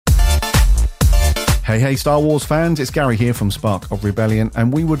Hey Star Wars fans, it's Gary here from Spark of Rebellion,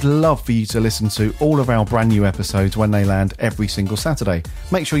 and we would love for you to listen to all of our brand new episodes when they land every single Saturday.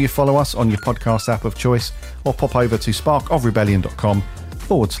 Make sure you follow us on your podcast app of choice or pop over to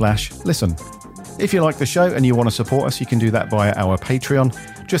sparkofrebellion.com/listen. If you like the show and you want to support us, you can do that via our Patreon.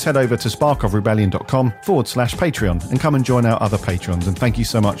 Just head over to sparkofrebellion.com/Patreon and come and join our other patrons, and thank you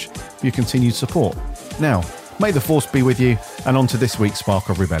so much for your continued support. Now, may the Force be with you, and on to this week's Spark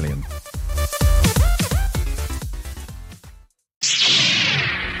of Rebellion.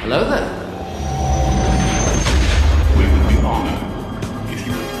 Hello there. We would be honored if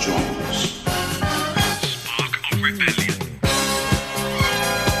you would join us. Spark of Rebellion.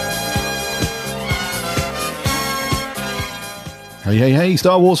 Hey,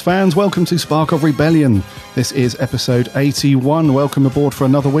 Star Wars fans, welcome to Spark of Rebellion. This is episode 81. Welcome aboard for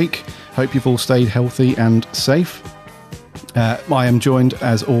another week. Hope you've all stayed healthy and safe. I am joined,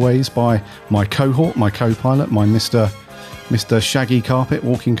 as always, by my cohort, my co-pilot, my Mr. Shaggy Carpet,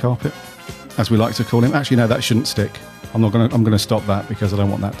 walking carpet, as we like to call him. Actually, no, that shouldn't stick. I'm going to stop that because I don't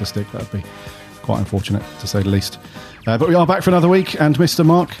want that to stick. That would be quite unfortunate, to say the least. But we are back for another week. And Mr.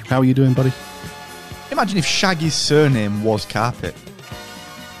 Mark, how are you doing, buddy? Imagine if Shaggy's surname was Carpet.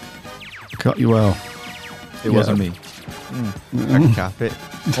 Cut you well. It wasn't me. Shaggy Carpet.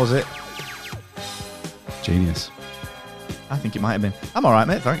 Was it? Genius. I think it might have been. I'm all right,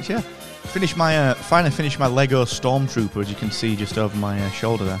 mate. Thanks. Yeah. Finally finished my Lego Stormtrooper, as you can see just over my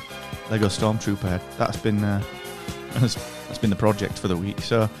shoulder there. Lego Stormtrooper head. That's been that's been the project for the week.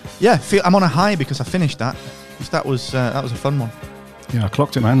 So yeah, I'm on a high because I finished that. That was a fun one. Yeah, I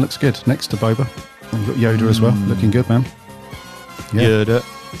clocked it, man. Looks good. Next to Boba, and you've got Yoda as well. Looking good, man. Yeah.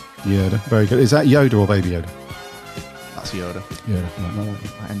 Yoda, very good. Is that Yoda or Baby Yoda? That's Yoda. Yoda. No.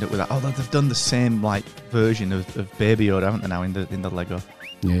 I end up with that. Oh, they've done the same version of Baby Yoda, haven't they now in the Lego?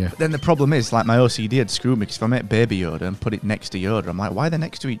 Yeah. But then the problem is, my OCD had screwed me, because if I make Baby Yoda and put it next to Yoda, I'm like, why are they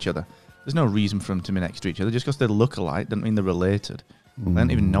next to each other? There's no reason for them to be next to each other. Just because they look alike doesn't mean they're related. They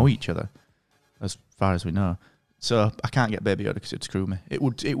don't even know each other, as far as we know. So I can't get Baby Yoda because it'd screw me. It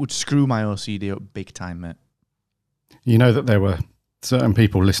would screw my OCD up big time, mate. You know that there were certain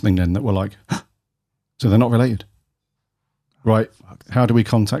people listening then that were like, so they're not related. Right, how do we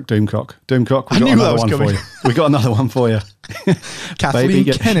contact Doomcock? Doomcock, we got another one for you. We got another one for you. Kathleen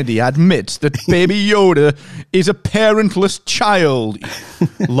Kennedy admits that Baby Yoda is a parentless child.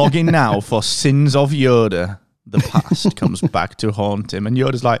 Log in now for Sins of Yoda. The past comes back to haunt him. And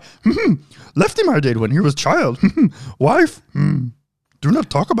Yoda's like, left him I did when he was a child. Wife, do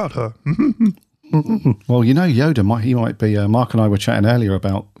not talk about her. Well, you know, Yoda might be. Mark and I were chatting earlier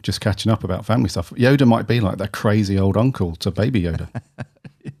about just catching up about family stuff. Yoda might be like that crazy old uncle to Baby Yoda.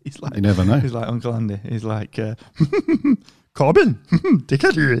 He's like, you never know. He's like Uncle Andy. He's like, Corbin,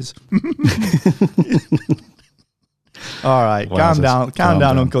 dickhead he is. All right, calm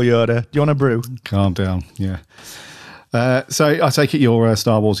down, Uncle Yoda. Do you want a brew? Calm down, yeah. So I take it your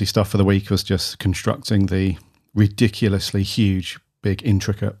Star Warsy stuff for the week was just constructing the ridiculously huge, big,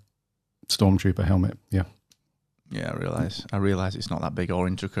 intricate Stormtrooper helmet. Yeah. Yeah, I realise it's not that big or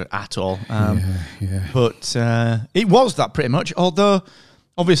intricate at all. Yeah. But it was that pretty much. Although,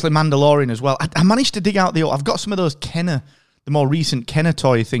 obviously, Mandalorian as well. I managed to dig out I've got some of those Kenner, the more recent Kenner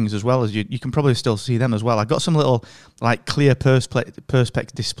toy things as well. As you can probably still see them as well. I got some little clear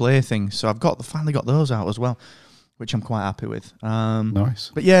perspex display things. So I've finally got those out as well, which I'm quite happy with.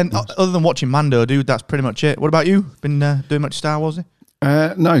 Nice. But yeah, nice. Other than watching Mando, dude, that's pretty much it. What about you? Been doing much Star Warsy?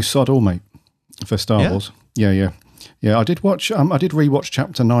 No, sod all, mate, for Star Wars. Yeah. I did watch. I did rewatch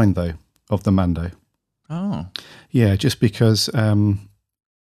Chapter 9 though of the Mando. Oh, yeah, just because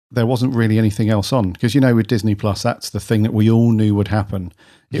there wasn't really anything else on. Because with Disney Plus, that's the thing that we all knew would happen.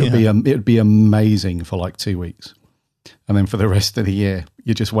 It would be amazing for like 2 weeks, and then for the rest of the year,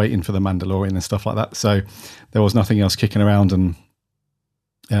 you're just waiting for the Mandalorian and stuff like that. So there was nothing else kicking around, and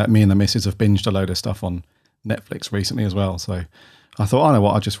me and the missus have binged a load of stuff on Netflix recently as well. So I thought, I know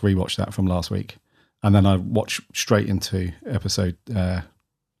what, I'll just rewatch that from last week. And then I watched straight into episode 2,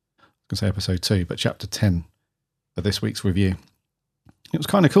 but chapter 10 for this week's review. It was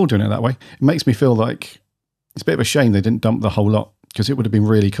kind of cool doing it that way. It makes me feel like it's a bit of a shame they didn't dump the whole lot, because it would have been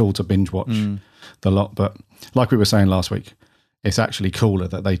really cool to binge watch the lot. But like we were saying last week, it's actually cooler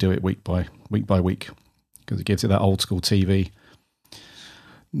that they do it week by week, because it gives it that old school TV.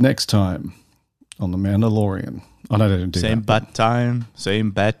 Next time on The Mandalorian. I know they don't do that. Same bad time, same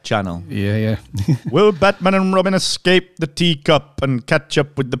bad channel. Yeah. Will Batman and Robin escape the teacup and catch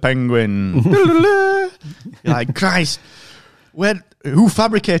up with the penguin? You're like, Christ, who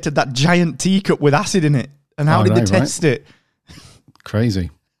fabricated that giant teacup with acid in it? And how did they test it? Crazy.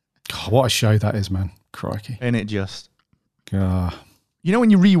 God, Oh, what a show that is, man. Crikey. Ain't it just? Ah. You know, when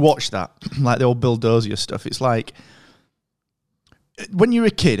you rewatch that, like the old Bill Dozier stuff, it's like when you're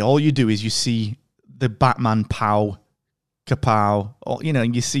a kid, all you do is you see the Batman pow, kapow, or, you know,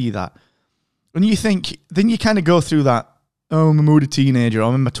 and you see that. And you think, then you kind of go through that, oh, I'm a moody teenager,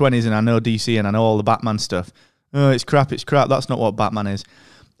 I'm in my 20s and I know DC and I know all the Batman stuff. Oh, it's crap, that's not what Batman is.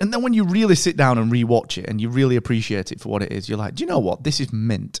 And then when you really sit down and rewatch it and you really appreciate it for what it is, you're like, do you know what? This is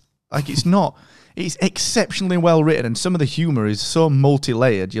mint. Like, it's not, it's exceptionally well written and some of the humor is so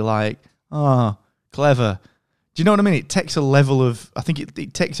multi-layered. You're like, oh, clever. Do you know what I mean? It takes a level of, I think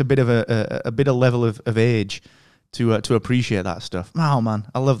it takes a bit of a bit of level of age to appreciate that stuff. Oh man,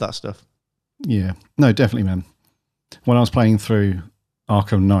 I love that stuff. Yeah, no, definitely, man. When I was playing through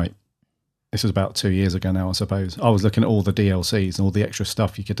Arkham Knight, this was about 2 years ago now, I suppose, I was looking at all the DLCs and all the extra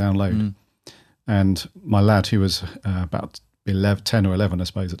stuff you could download. And my lad, who was about 10 or 11, I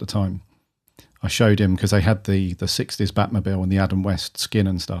suppose, at the time, I showed him, because they had the 60s Batmobile and the Adam West skin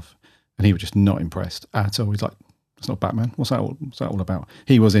and stuff, and he was just not impressed at all. He's like, it's not Batman. What's that all about?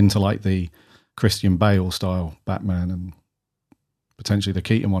 He was into like the Christian Bale style Batman and potentially the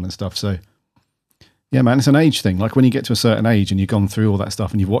Keaton one and stuff. So, yeah, man, it's an age thing. Like when you get to a certain age and you've gone through all that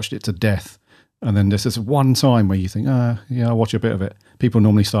stuff and you've watched it to death, and then there's this one time where you think, yeah, I'll watch a bit of it. People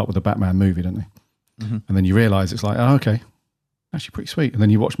normally start with a Batman movie, don't they? Mm-hmm. And then you realise it's like, oh, okay, actually pretty sweet. And then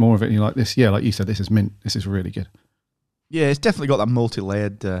you watch more of it and you're like, this, yeah, like you said, this is mint. This is really good. Yeah, it's definitely got that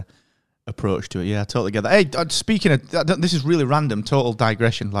multi-layered approach to it. Yeah, I totally get that. Hey, speaking of, this is really random, total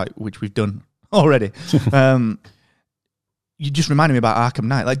digression, like which we've done already. You just reminded me about Arkham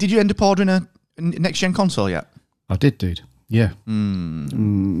Knight. Like, did you end up ordering a next-gen console yet? I did, dude. Yeah.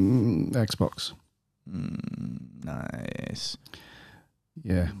 Xbox. Nice.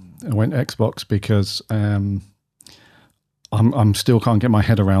 Yeah, I went Xbox because I'm still can't get my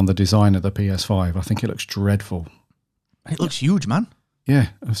head around the design of the PS5. I think it looks dreadful. It looks huge, man. Yeah,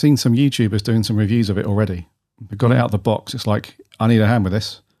 I've seen some YouTubers doing some reviews of it already. They've got it out of the box. It's like, I need a hand with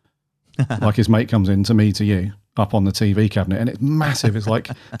this. Like his mate comes in to me, to you, up on the TV cabinet, and it's massive. It's like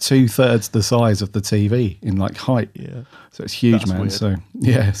 2/3 the size of the TV in like height. Yeah. So it's huge, That's man. weird. So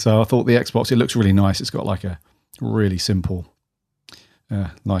yeah, so I thought the Xbox, it looks really nice. It's got like a really simple,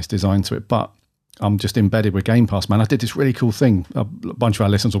 nice design to it. But I'm just embedded with Game Pass, man. I did this really cool thing. A bunch of our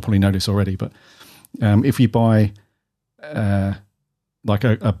listeners will probably know this already, but if you buy like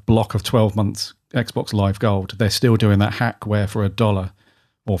a block of 12 months Xbox Live Gold, they're still doing that hack where for $1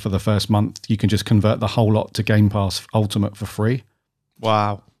 or for the first month, you can just convert the whole lot to Game Pass Ultimate for free.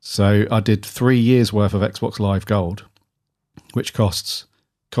 Wow. So I did 3 years worth of Xbox Live Gold, which cost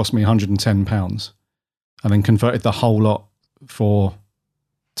me £110, and then converted the whole lot for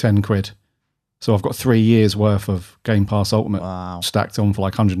 10 quid. So I've got 3 years worth of Game Pass Ultimate stacked on for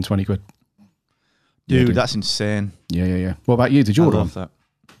like 120 quid. Dude, that's insane. Yeah. What about you? Did you order one? That.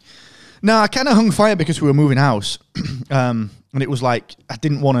 No, I kind of hung fire because we were moving house. And it was like, I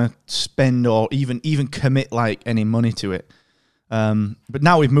didn't want to spend or even commit like any money to it. But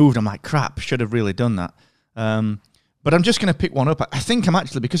now we've moved, I'm like, crap, should have really done that. But I'm just going to pick one up. I think I'm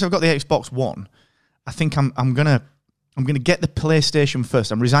actually, because I've got the Xbox One, I think I'm going to get the PlayStation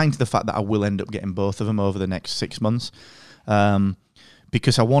first. I'm resigned to the fact that I will end up getting both of them over the next 6 months.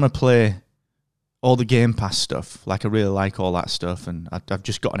 Because I want to play all the Game Pass stuff. Like, I really like all that stuff, and I've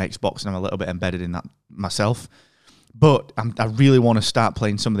just got an Xbox and I'm a little bit embedded in that myself. But I really want to start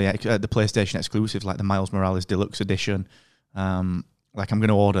playing some of the PlayStation exclusives, like the Miles Morales Deluxe Edition. Like, I'm going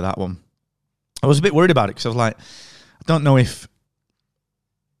to order that one. I was a bit worried about it because I was like, I don't know if,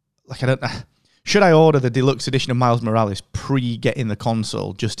 like, should I order the Deluxe Edition of Miles Morales pre-getting the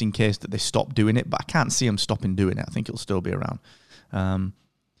console just in case that they stop doing it? But I can't see them stopping doing it. I think it'll still be around.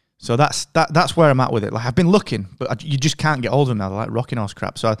 So that's where I'm at with it. Like, I've been looking, but you just can't get hold of them now. They're like rocking horse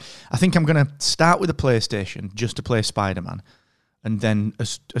crap. So I think I'm going to start with the PlayStation just to play Spider-Man, and then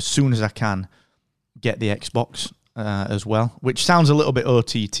as soon as I can, get the Xbox as well. Which sounds a little bit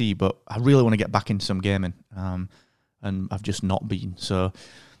OTT, but I really want to get back into some gaming, and I've just not been. So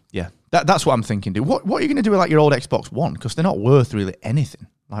yeah, that's what I'm thinking. Dude, what are you going to do with like your old Xbox One? Because they're not worth really anything.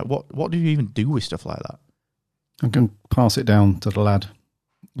 Like, what do you even do with stuff like that? I'm going to pass it down to the lad,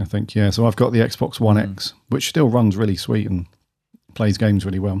 I think. Yeah, so I've got the Xbox One X, which still runs really sweet and plays games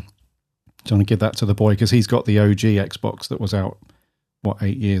really well. Trying to give that to the boy because he's got the OG Xbox that was out,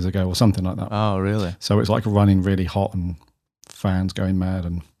 8 years ago or something like that. Oh, really? So it's like running really hot and fans going mad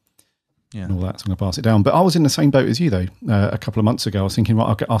and all that. So I'm going to pass it down. But I was in the same boat as you, though. A couple of months ago, I was thinking,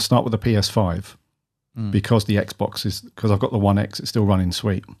 right, I'll start with the PS5 because the Xbox because I've got the One X, it's still running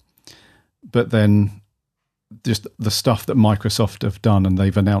sweet. But then just the stuff that Microsoft have done and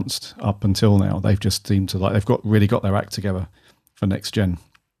they've announced up until now, they've just seemed to they've really got their act together for next gen.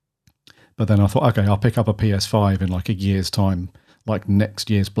 But then I thought, okay, I'll pick up a PS5 in like a year's time, like next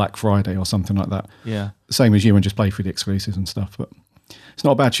year's Black Friday or something like that. Yeah. Same as you, and just play through the exclusives and stuff. But it's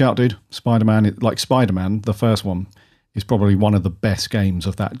not a bad shout, dude. Spider-Man, the first one, is probably one of the best games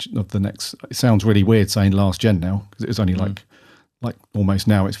of the next. It sounds really weird saying last gen now, because it was only like almost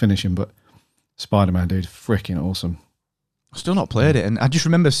now it's finishing, but Spider-Man, dude, freaking awesome. I've still not played it, and I just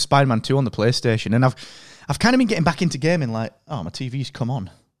remember Spider-Man 2 on the PlayStation, and I've kind of been getting back into gaming, like, oh, my TV's come on.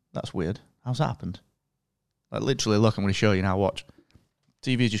 That's weird. How's that happened? Like, literally, look, I'm going to show you now, watch.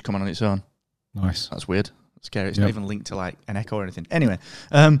 TV's just come on its own. Nice. That's weird. That's scary. It's not even linked to, like, an Echo or anything. Anyway,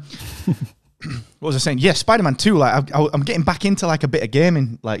 what was I saying? Yeah, Spider-Man 2, like, I'm getting back into, like, a bit of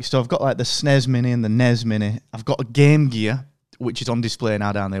gaming. Like, so I've got, like, the SNES Mini and the NES Mini. I've got a Game Gear, which is on display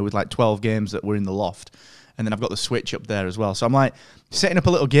now down there with, like, 12 games that were in the loft. And then I've got the Switch up there as well. So I'm, like, setting up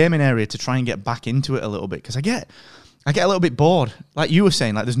a little gaming area to try and get back into it a little bit, because I get a little bit bored. Like you were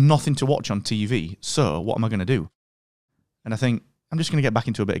saying, like, there's nothing to watch on TV. So what am I going to do? And I think I'm just going to get back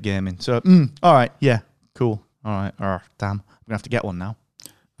into a bit of gaming. So, all right, yeah, cool. All right, damn. I'm going to have to get one now.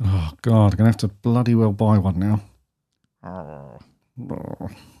 Oh, God, I'm going to have to bloody well buy one now.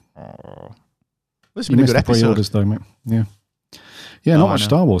 This has been a good episode. Pre-orders though, mate. Yeah. Yeah, not much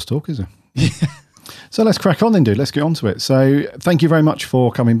Star Wars talk, is there? So let's crack on then, dude. Let's get on to it. So thank you very much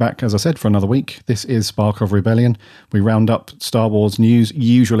for coming back, as I said, for another week. This is Spark of Rebellion. We round up Star Wars news,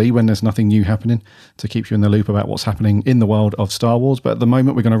 usually when there's nothing new happening, to keep you in the loop about what's happening in the world of Star Wars. But at the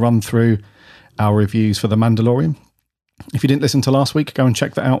moment, we're going to run through our reviews for The Mandalorian. If you didn't listen to last week, go and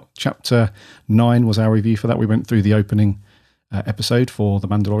check that out. Chapter 9 was our review for that. We went through the opening episode for The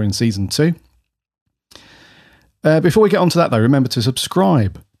Mandalorian Season 2. Before we get on to that, though, remember to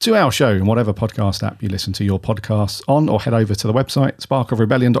subscribe to our show in whatever podcast app you listen to your podcasts on, or head over to the website,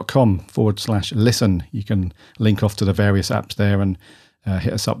 sparkofrebellion.com/listen. You can link off to the various apps there and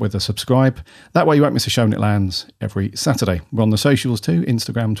hit us up with a subscribe. That way you won't miss a show when it lands every Saturday. We're on the socials too,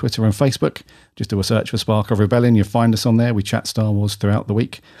 Instagram, Twitter and Facebook. Just do a search for Spark of Rebellion. You'll find us on there. We chat Star Wars throughout the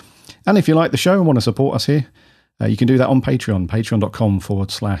week. And if you like the show and want to support us here, you can do that on Patreon,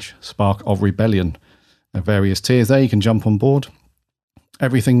 patreon.com/Spark of Rebellion. Various tiers there, you can jump on board.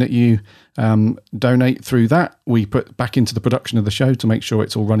 Everything that you donate through that, we put back into the production of the show to make sure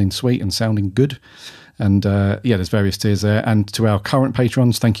it's all running sweet and sounding good. And there's various tiers there. And to our current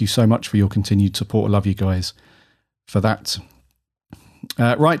patrons, thank you so much for your continued support. I love you guys for that.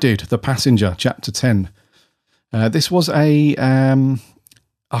 Right, dude, The Passenger, Chapter 10. This was a...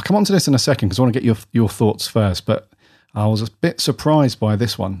 I'll come on to this in a second because I want to get your thoughts first. But I was a bit surprised by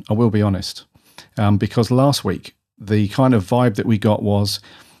this one, I will be honest. Because last week, the kind of vibe that we got was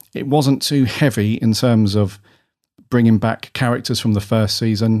it wasn't too heavy in terms of bringing back characters from the first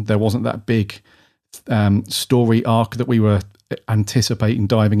season. There wasn't that big story arc that we were anticipating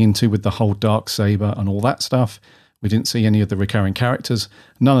diving into with the whole Darksaber and all that stuff. We didn't see any of the recurring characters,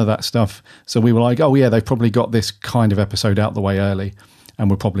 none of that stuff. So we were like, oh yeah, they've probably got this kind of episode out the way early and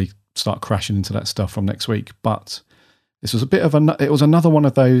we'll probably start crashing into that stuff from next week. But this was it was another one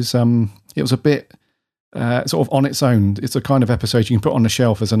of those, it was a bit sort of on its own. It's a kind of episode you can put on the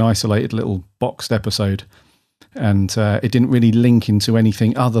shelf as an isolated little boxed episode. And it didn't really link into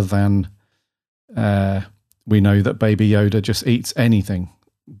anything other than we know that Baby Yoda just eats anything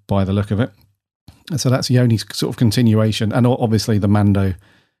by the look of it. And so that's the only sort of continuation. And obviously the Mando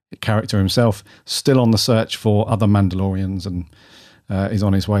character himself still on the search for other Mandalorians and is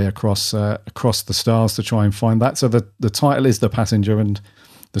on his way across the stars to try and find that. So the title is The Passenger, and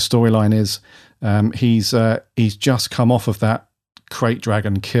the storyline is he's just come off of that crate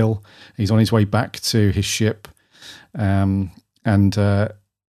dragon kill. He's on his way back to his ship, and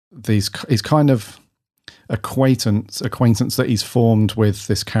his kind of acquaintance that he's formed with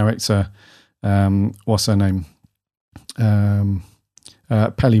this character. What's her name?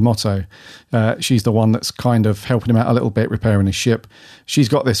 Peli Motto. She's the one that's kind of helping him out a little bit, repairing his ship. She's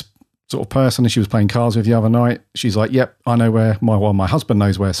got this sort of person that she was playing cards with the other night. She's like, yep, I know where my husband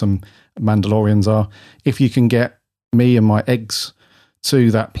knows where some Mandalorians are. If you can get me and my eggs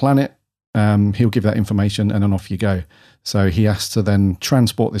to that planet, he'll give that information and then off you go. So he has to then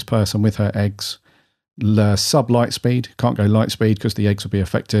transport this person with her eggs, sub-light speed. Can't go light speed because the eggs will be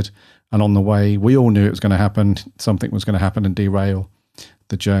affected. And on the way, we all knew it was going to happen. Something was going to happen and derail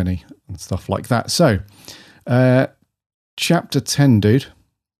the journey and stuff like that. So, chapter 10, dude.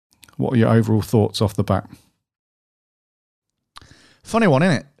 What are your overall thoughts off the bat? Funny one,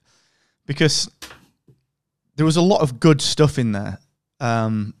 isn't it? Because there was a lot of good stuff in there.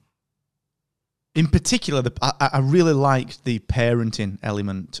 in particular, I really liked the parenting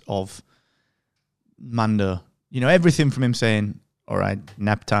element of Mando. You know, everything from him saying, all right,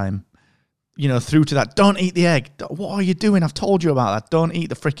 nap time, you know, through to that, don't eat the egg. What are you doing? I've told you about that. Don't eat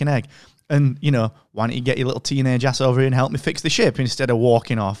the freaking egg. And, you know, why don't you get your little teenage ass over here and help me fix the ship instead of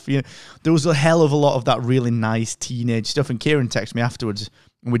walking off? You know, there was a hell of a lot of that really nice teenage stuff. And Kieran texted me afterwards,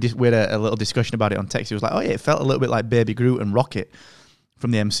 and we had a little discussion about it on text. He was like, oh, yeah, it felt a little bit like Baby Groot and Rocket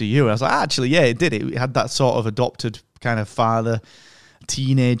from the MCU. And I was like, actually, yeah, it did. It had that sort of adopted kind of father,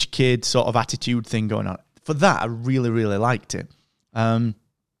 teenage kid sort of attitude thing going on. For that, I really, really liked it. And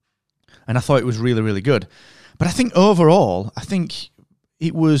I thought it was really, really good. But I think overall,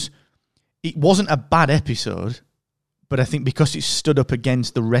 it wasn't a bad episode, but I think because it stood up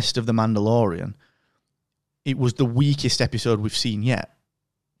against the rest of The Mandalorian, it was the weakest episode we've seen yet.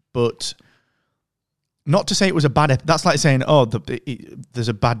 But not to say it was a bad that's like saying, there's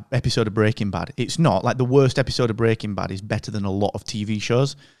a bad episode of Breaking Bad. It's not. Like, the worst episode of Breaking Bad is better than a lot of TV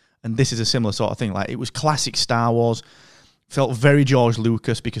shows. And this is a similar sort of thing. Like, it was classic Star Wars. Felt very George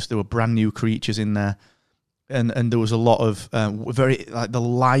Lucas because there were brand new creatures in there. And there was a lot of the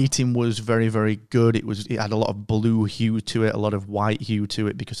lighting was very, very good. It had a lot of blue hue to it, a lot of white hue to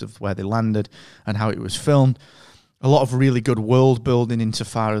it because of where they landed and how it was filmed. A lot of really good world building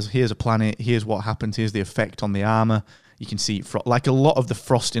insofar as here's a planet, here's what happens, here's the effect on the armor. You can see like a lot of the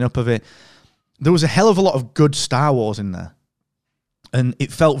frosting up of it. There was a hell of a lot of good Star Wars in there, and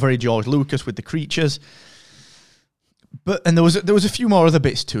it felt very George Lucas with the creatures. And there was a few more other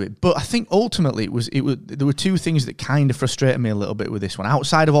bits to it, but I think ultimately there were two things that kind of frustrated me a little bit with this one,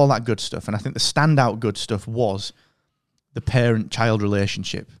 outside of all that good stuff. And I think the standout good stuff was the parent-child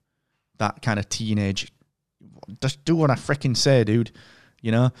relationship, that kind of teenage, just do what I freaking say, dude.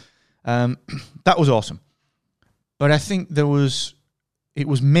 You know, that was awesome. But I think it was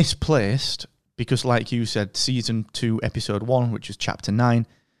misplaced because, like you said, season 2, episode 1, which is chapter 9,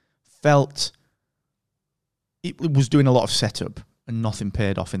 felt. It was doing a lot of setup and nothing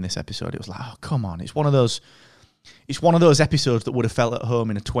paid off in this episode. It was like, oh, come on. It's one of those episodes that would have felt at home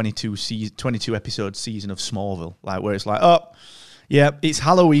in a 22 episode season of Smallville, like where it's like, oh, yeah, it's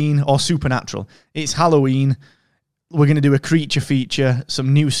Halloween or Supernatural. It's Halloween. We're going to do a creature feature,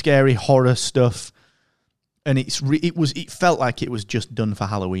 some new scary horror stuff. And it felt like it was just done for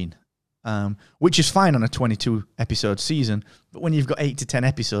Halloween, which is fine on a 22 episode season. But when you've got 8 to 10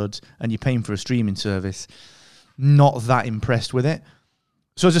 episodes and you're paying for a streaming service, not that impressed with it.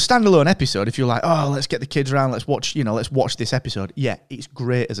 So as a standalone episode, if you're like, oh, let's get the kids around, let's watch this episode. Yeah, it's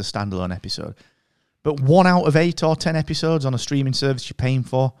great as a standalone episode. But 1 out of 8 or 10 episodes on a streaming service you're paying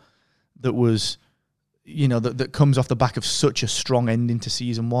for that was, you know, that comes off the back of such a strong ending to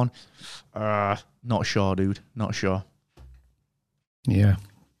season 1. Not sure, dude. Not sure. Yeah.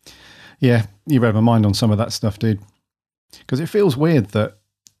 Yeah, you read my mind on some of that stuff, dude. Because it feels weird that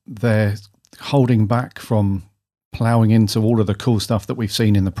they're holding back from ploughing into all of the cool stuff that we've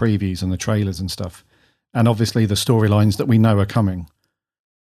seen in the previews and the trailers and stuff. And obviously the storylines that we know are coming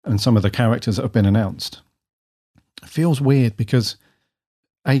and some of the characters that have been announced. It feels weird because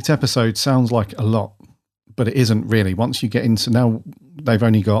 8 episodes sounds like a lot, but it isn't really. Once you get into, now they've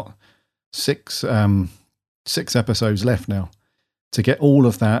only got 6 episodes left now to get all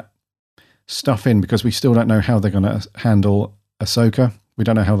of that stuff in, because we still don't know how they're going to handle Ahsoka. We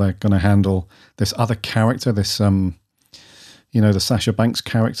don't know how they're going to handle this other character, this, the Sasha Banks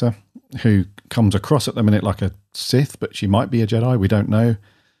character, who comes across at the minute like a Sith, but she might be a Jedi. We don't know.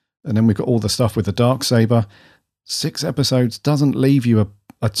 And then we've got all the stuff with the Darksaber. 6 episodes doesn't leave you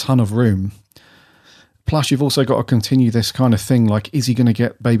a ton of room. Plus, you've also got to continue this kind of thing, like, is he going to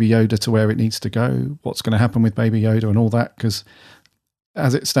get Baby Yoda to where it needs to go? What's going to happen with Baby Yoda and all that? Because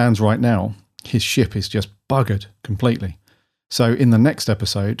as it stands right now, his ship is just buggered completely. So in the next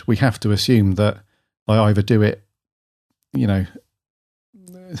episode, we have to assume that I either do it,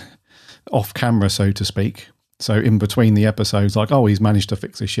 off camera, so to speak. So in between the episodes, like, oh, he's managed to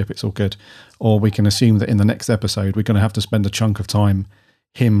fix his ship, it's all good. Or we can assume that in the next episode, we're going to have to spend a chunk of time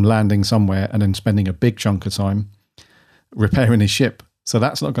him landing somewhere and then spending a big chunk of time repairing his ship. So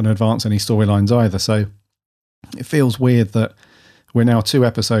that's not going to advance any storylines either. So it feels weird that we're now 2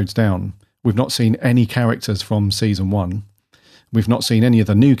 episodes down. We've not seen any characters from season 1. We've not seen any of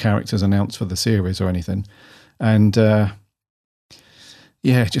the new characters announced for the series or anything. And it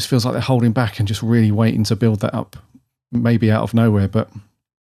just feels like they're holding back and just really waiting to build that up, maybe out of nowhere. But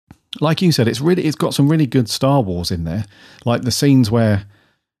like you said, it's got some really good Star Wars in there. Like the scenes where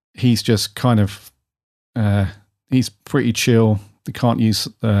he's just kind of, he's pretty chill. He can't use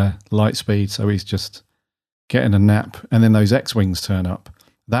light speed, so he's just getting a nap. And then those X-Wings turn up.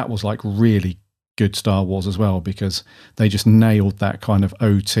 That was like really good Star Wars as well, because they just nailed that kind of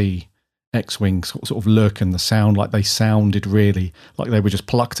OT X-Wing sort of look and the sound. Like they sounded really like they were just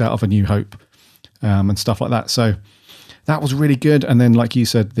plucked out of A New Hope and stuff like that. So that was really good. And then, like you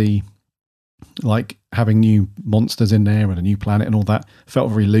said, the like having new monsters in there and a new planet and all that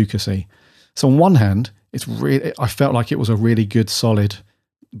felt very Lucasy. So on one hand, I felt like it was a really good, solid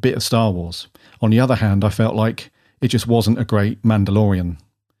bit of Star Wars. On the other hand, I felt like it just wasn't a great Mandalorian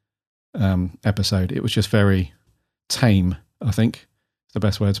episode. It was just very tame, I think is the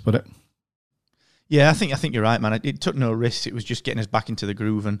best way to put it. Yeah, I think you're right, man. It took no risks. It was just getting us back into the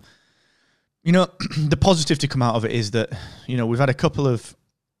groove. And, you know, the positive to come out of it is that, you know, we've had a couple of...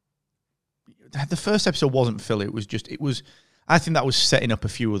 The first episode wasn't filler. I think that was setting up a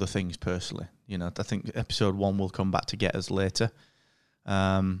few other things, personally. You know, I think episode 1 will come back to get us later.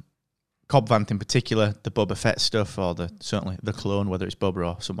 Cobb Vanth in particular, the Boba Fett stuff, or certainly the clone, whether it's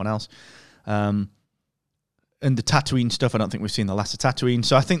Boba or someone else. And the Tatooine stuff, I don't think we've seen the last of Tatooine.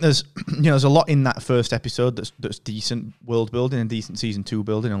 So I think there's a lot in that first episode that's decent world building and decent season 2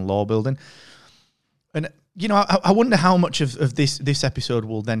 building and lore building. And, you know, I wonder how much of this episode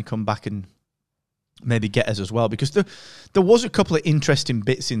will then come back and maybe get us as well, because there was a couple of interesting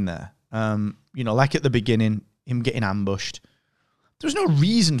bits in there. You know, like at the beginning, him getting ambushed. There was no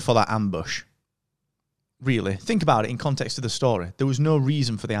reason for that ambush, really. Think about it in context of the story. There was no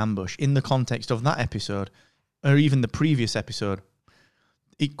reason for the ambush in the context of that episode, or even the previous episode.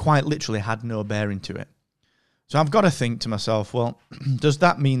 It quite literally had no bearing to it. So I've got to think to myself, well, does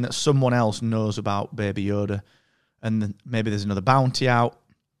that mean that someone else knows about Baby Yoda, and then maybe there's another bounty out?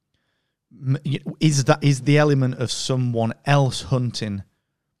 Is the element of someone else hunting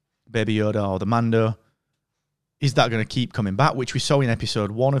Baby Yoda or the Mando? Is that going to keep coming back, which we saw in episode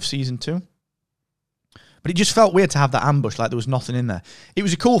 1 of season 2? But it just felt weird to have that ambush, like there was nothing in there. It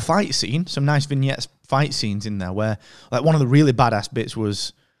was a cool fight scene, some nice vignettes, fight scenes in there, where like one of the really badass bits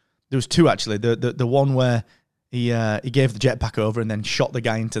was, there was two actually. The one where he gave the jetpack over and then shot the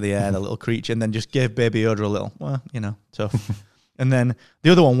guy into the air, the little creature, and then just gave Baby Yoda a little, well, you know, tough. And then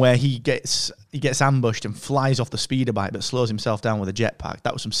the other one where he gets ambushed and flies off the speeder bike but slows himself down with a jetpack.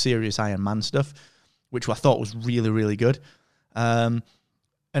 That was some serious Iron Man stuff, which I thought was really, really good. And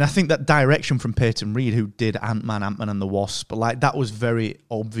I think that direction from Peyton Reed, who did Ant-Man and the Wasp, like that was very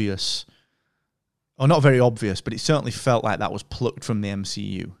obvious. Or not very obvious, but it certainly felt like that was plucked from the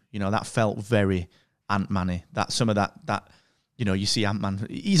MCU. You know, that felt very Ant-Man-y. That some of that, you know, you see Ant-Man,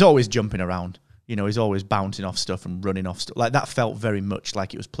 he's always jumping around. You know, he's always bouncing off stuff and running off stuff. Like that felt very much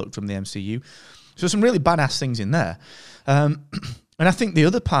like it was plucked from the MCU. So some really badass things in there. And I think the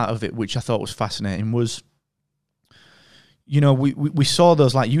other part of it, which I thought was fascinating, was, you know, we saw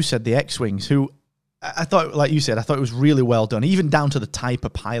those, like you said, the X-Wings, who I thought, like you said, I thought it was really well done, even down to the type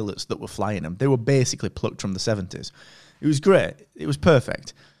of pilots that were flying them. They were basically plucked from the 70s. It was great. It was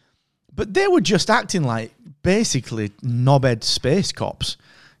perfect. But they were just acting like basically knobhead space cops.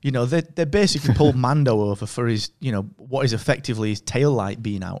 You know, they basically pulled Mando over for his, you know, what is effectively his tail light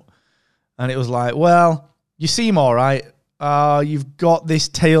being out. And it was like, well, you seem all right. You've got this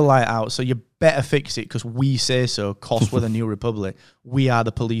tail light out, so you better fix it because we say so, because we're the New Republic. We are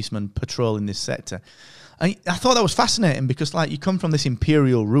the policemen patrolling this sector. And I thought that was fascinating because, like, you come from this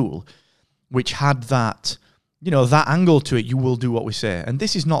imperial rule, which had that, you know, that angle to it, you will do what we say. And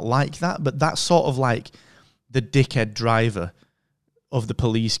this is not like that, but that's sort of like the dickhead driver of the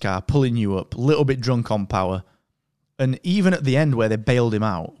police car pulling you up, a little bit drunk on power. And even at the end where they bailed him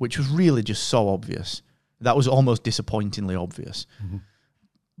out, which was really just so obvious, that was almost disappointingly obvious. Mm-hmm.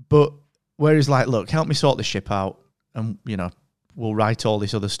 But where he's like, look, help me sort the ship out and, you know, we'll write all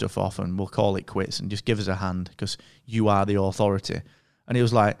this other stuff off and we'll call it quits and just give us a hand because you are the authority. And he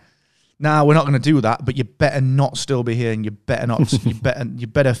was like, nah, we're not going to do that, but you better not still be here and you better not, you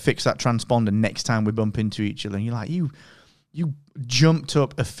better fix that transponder next time we bump into each other. And you're like, you jumped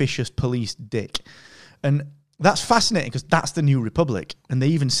up officious police dick. And that's fascinating because that's the New Republic. And they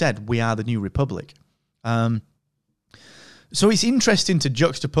even said, we are the New Republic. So it's interesting to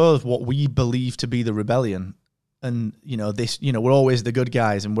juxtapose what we believe to be the rebellion. And, you know, this, you know, we're always the good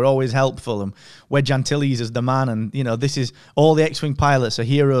guys and we're always helpful and Wedge Antilles is the man. And, you know, this is all the X-Wing pilots are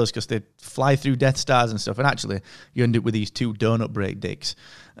heroes because they fly through Death Stars and stuff. And actually, you end up with these two donut break dicks.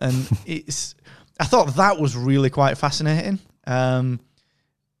 And I thought that was really quite fascinating.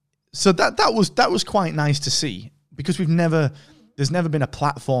 So that was quite nice to see because there's never been a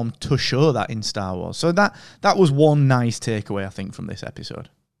platform to show that in Star Wars. So that was one nice takeaway, I think, from this episode.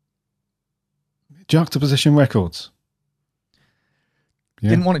 Juxtaposition Records. Yeah.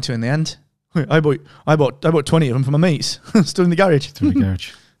 Didn't want it to in the end. I bought 20 of them for my mates. Still in the garage. Still in the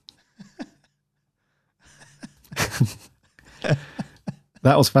garage.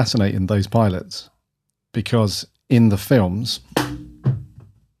 That was fascinating, those pilots, because in the films...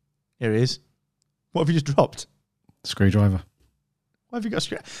 Here he is. What have you just dropped? Screwdriver. Why have you got a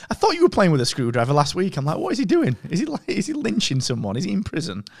screwdriver? I thought you were playing with a screwdriver last week. I'm like, what is he doing? Is he lynching someone? Is he in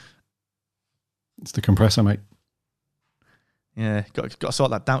prison? It's the compressor, mate. Yeah, got to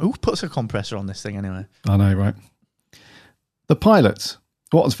sort that down. Who puts a compressor on this thing anyway? I know, right? The pilots.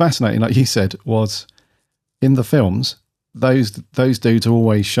 What was fascinating, like you said, was in the films, those dudes are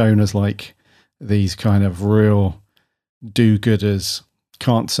always shown as like these kind of real do-gooders,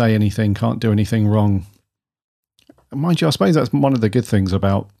 can't say anything, can't do anything wrong. Mind you, I suppose that's one of the good things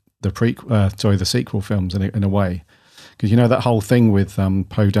about the sequel films in a way, because you know that whole thing with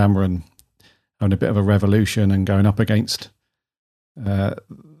Poe Dameron having a bit of a revolution and going up against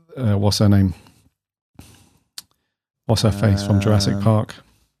what's her name? What's her face from Jurassic Park?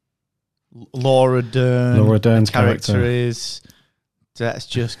 Laura Dern. Laura Dern's character is. Let's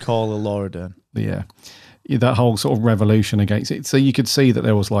just call her Laura Dern. Yeah, that whole sort of revolution against it. So you could see that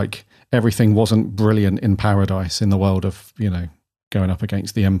there was like everything wasn't brilliant in paradise in the world of, you know, going up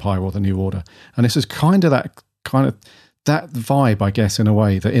against the Empire or the New Order. And this is kind of that vibe, I guess, in a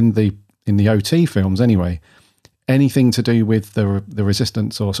way, that in the OT films anyway, anything to do with the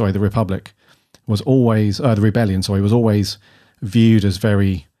resistance, or sorry, the Republic was always the rebellion. Sorry, was always viewed as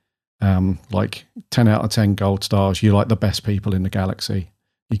very like 10 out of 10 gold stars. You're like the best people in the galaxy.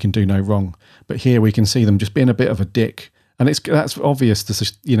 You can do no wrong. But here we can see them just being a bit of a dick, and that's obvious to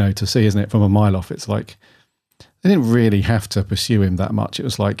see, isn't it? From a mile off, it's like they didn't really have to pursue him that much. It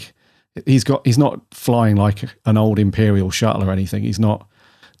was like he's not flying like an old Imperial shuttle or anything. He's not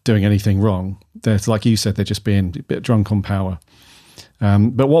doing anything wrong. There's, like you said, they're just being a bit drunk on power.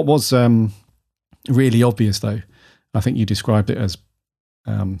 But what was really obvious, though, I think you described it as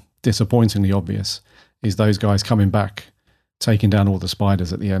disappointingly obvious, is those guys coming back, taking down all the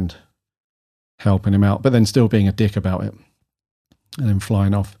spiders at the end, helping him out, but then still being a dick about it, and then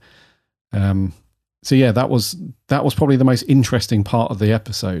flying off. So yeah, that was probably the most interesting part of the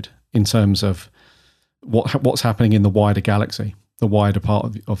episode in terms of what's happening in the wider galaxy, the wider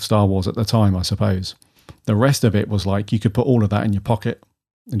part of Star Wars at the time, I suppose. The rest of it was like you could put all of that in your pocket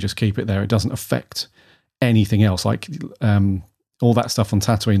and just keep it there. It doesn't affect anything else. Like all that stuff on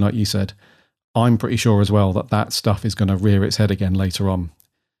Tatooine, like you said, I'm pretty sure as well that stuff is going to rear its head again later on,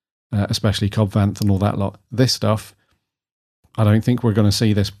 especially Cobb Vanth and all that lot. This stuff, I don't think we're going to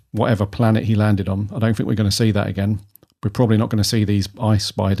see this, whatever planet he landed on. I don't think we're going to see that again. We're probably not going to see these ice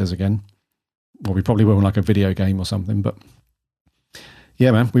spiders again. Well, we probably will in like a video game or something, but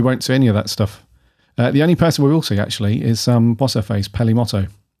yeah, man, we won't see any of that stuff. The only person we will see actually is what's her face, Peli Motto,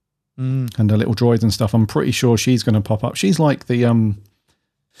 and the little droids and stuff. I'm pretty sure she's going to pop up. She's like the I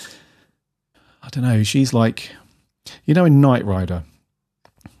don't know. She's like, you know, in Knight Rider,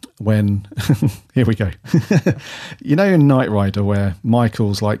 when here we go. You know, in Knight Rider, where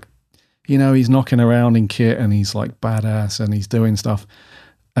Michael's like, you know, he's knocking around in kit and he's like badass and he's doing stuff.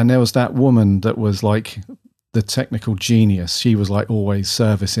 And there was that woman that was like the technical genius. She was like always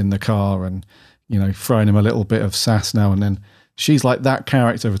servicing the car and, you know, throwing him a little bit of sass now and then. She's like that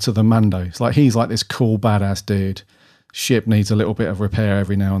character to the Mando. It's like he's like this cool badass dude. Ship needs a little bit of repair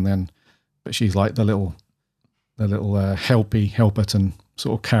every now and then, but she's like the little Helperton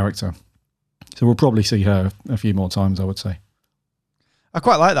sort of character. So we'll probably see her a few more times, I would say. I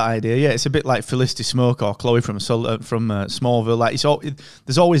quite like that idea. Yeah, it's a bit like Felicity Smoke or Chloe from Smallville. Like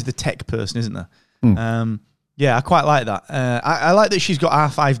there's always the tech person, isn't there? Yeah, I quite like that. I like that she's got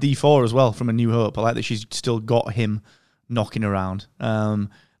R5D4 as well from A New Hope. I like that she's still got him knocking around.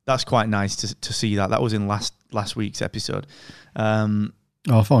 That's quite nice to see that. That was in last week's episode.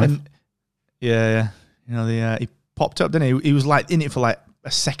 R5. Yeah. You know, he popped up, didn't he? He was like in it for like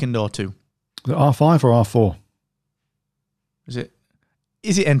a second or two. Is it R5 or R4?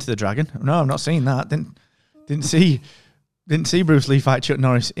 Is it Enter the Dragon? No, I'm not seeing that. Didn't see Bruce Lee fight Chuck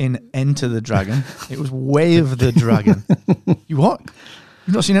Norris in Enter the Dragon. It was Way of the Dragon. You what?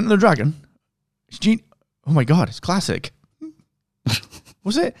 You've not seen Enter the Dragon? Oh my God, it's classic.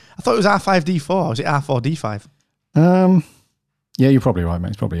 Was it? I thought it was R5D4. Or was it R4D5? Yeah, you're probably right, mate.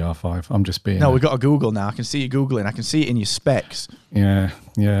 It's probably R5. I'm just being... No, we've got to Google now. I can see you Googling. I can see it in your specs. Yeah.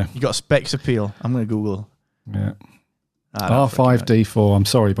 You got specs appeal. I'm going to Google. Yeah. R5D4. I'm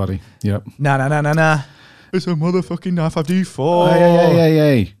sorry, buddy. Yep. Nah. It's a motherfucking R5D4.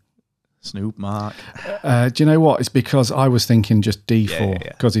 Hey. Snoop Mark. Do you know what? It's because I was thinking just D4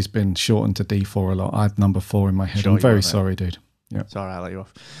 because he's been shortened to D4 a lot. I had number 4 in my head. I'm very sorry, dude. Yeah. It's all right, I'll let you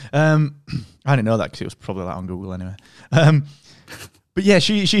off. I didn't know that because it was probably that on Google anyway. But yeah,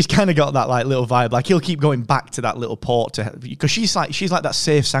 she's kind of got that like little vibe. Like he'll keep going back to that little port because she's like that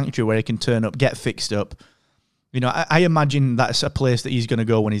safe sanctuary where he can turn up, get fixed up. You know, I imagine that's a place that he's going to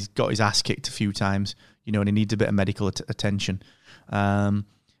go when he's got his ass kicked a few times. You know, and he needs a bit of medical attention.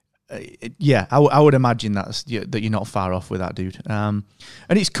 Yeah, I would imagine that you're not far off with that dude. And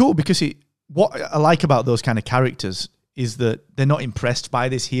it's cool because what I like about those kind of characters is that they're not impressed by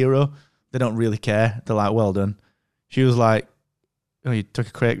this hero. They don't really care. They're like, well done. She was like, oh, you took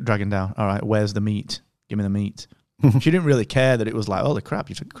a crate dragon down. All right, where's the meat? Give me the meat. She didn't really care that it was like, holy crap,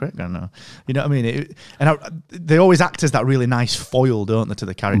 you took a crate dragon now. You know what I mean? They always act as that really nice foil, don't they, to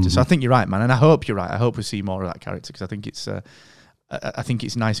the character? So I think you're right, man. And I hope you're right. I hope we see more of that character because I think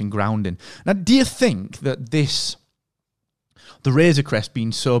it's nice and grounding. Now, do you think that the Razor Crest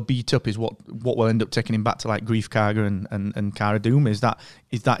being so beat up is what will end up taking him back to like Grief Karga and Cara Dune? Is that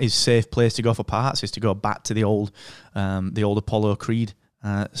his safe place to go for parts? Is to go back to the old Apollo Creed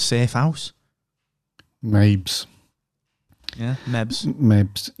safe house? Mabes. Yeah,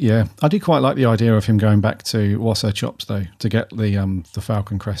 Mebs. Yeah, I do quite like the idea of him going back to What's Her Chops though to get the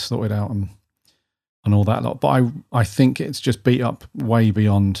Falcon Crest sorted out and all that lot. But I think it's just beat up way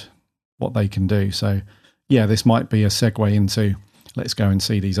beyond what they can do. So yeah, this might be a segue into let's go and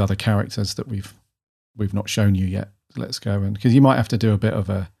see these other characters that we've not shown you yet. Let's go and because you might have to do a bit of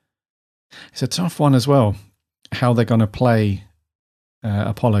it's a tough one as well. How they're going to play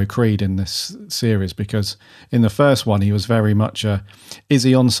Apollo Creed in this series because in the first one he was very much is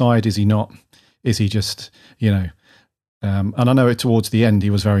he on side, is he not, is he just and I know it towards the end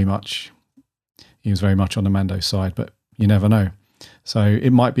he was very much on the Mando side, but you never know. So it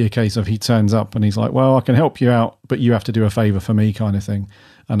might be a case of he turns up and he's like, well, I can help you out, but you have to do a favor for me kind of thing,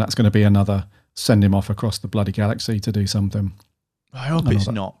 and that's going to be another send him off across the bloody galaxy to do something. I hope it's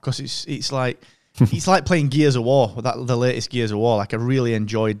not because it's like it's like playing Gears of War, the latest Gears of War. Like I really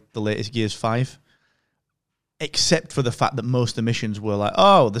enjoyed the latest Gears 5, except for the fact that most of the missions were like,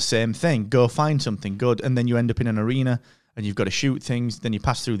 oh, the same thing. Go find something good, and then you end up in an arena and you've got to shoot things. Then you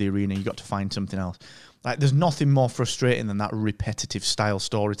pass through the arena, you got to find something else. Like there's nothing more frustrating than that repetitive style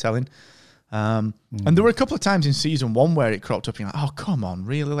storytelling. And there were a couple of times in season 1 where it cropped up. You're like, oh come on,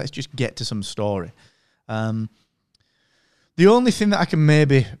 really? Let's just get to some story. The only thing that I can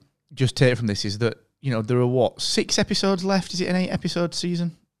maybe just take from this is that, there are 6 episodes left? Is it an 8-episode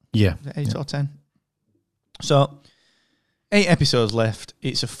season? Yeah. 8 or 10? So, 8 episodes left.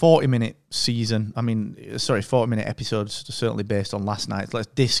 It's a 40-minute season. 40-minute episodes, certainly based on last night. Let's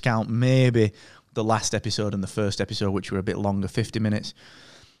discount maybe the last episode and the first episode, which were a bit longer, 50 minutes.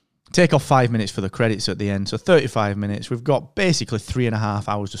 Take off 5 minutes for the credits at the end. So, 35 minutes. We've got basically 3.5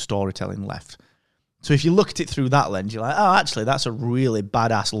 hours of storytelling left. So if you look at it through that lens, you're like, oh, actually, that's a really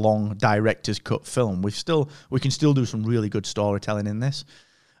badass, long director's cut film. We can still do some really good storytelling in this.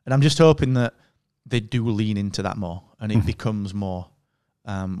 And I'm just hoping that they do lean into that more and it becomes more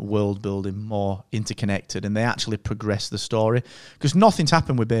world building, more interconnected, and they actually progress the story. Because nothing's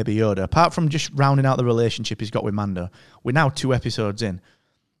happened with Baby Yoda, apart from just rounding out the relationship he's got with Mando. We're now 2 episodes in,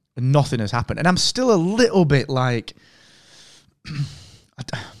 and nothing has happened. And I'm still a little bit like...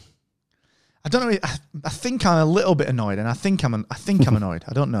 I don't know. I think I'm a little bit annoyed, and I think I'm annoyed.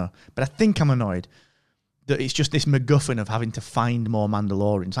 I don't know, but I think I'm annoyed that it's just this MacGuffin of having to find more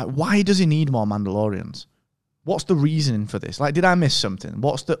Mandalorians. Like, why does he need more Mandalorians? What's the reasoning for this? Like, did I miss something?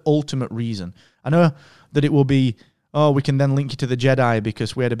 What's the ultimate reason? I know that it will be, oh, we can then link you to the Jedi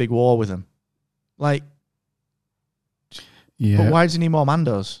because we had a big war with them. Like, yeah. But why does he need more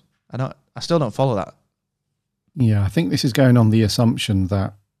Mandos? I still don't follow that. Yeah, I think this is going on the assumption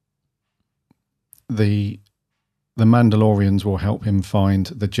that the Mandalorians will help him find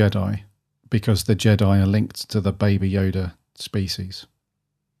the Jedi because the Jedi are linked to the Baby Yoda species.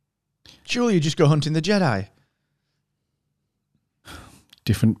 Surely you just go hunting the Jedi.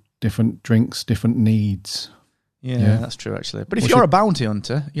 Different drinks, different needs. Yeah, that's true actually. But if you're a bounty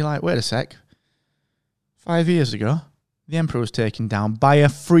hunter, you're like, wait a sec. 5 years ago, the Emperor was taken down by a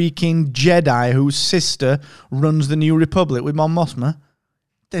freaking Jedi whose sister runs the New Republic with Mon Mothma.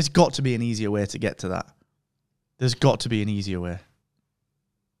 There's got to be an easier way to get to that. There's got to be an easier way.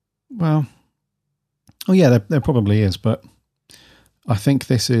 Well, yeah, there probably is, but I think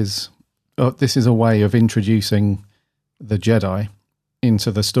this is a way of introducing the Jedi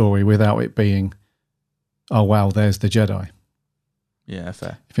into the story without it being, oh wow, there's the Jedi. Yeah,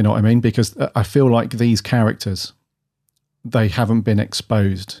 fair. If you know what I mean, because I feel like these characters, they haven't been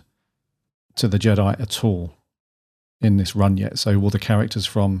exposed to the Jedi at all in this run yet. So all the characters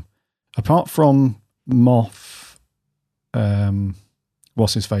apart from Moff,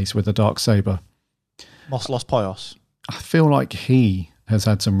 what's his face with the dark saber, Mos Los Poyos. I feel like he has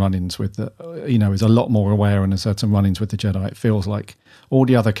had some run-ins with the, is a lot more aware and has had some run-ins with the Jedi. It feels like all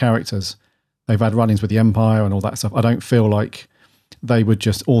the other characters, they've had run-ins with the Empire and all that stuff. I don't feel like they would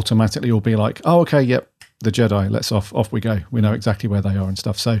just automatically all be like, oh, okay, yep, the Jedi, let's off we go. We know exactly where they are and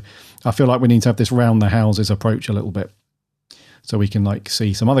stuff. So I feel like we need to have this round the houses approach a little bit, so we can like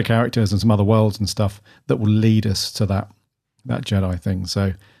see some other characters and some other worlds and stuff that will lead us to that Jedi thing.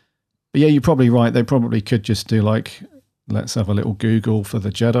 So, but yeah, you're probably right. They probably could just do like, let's have a little Google for the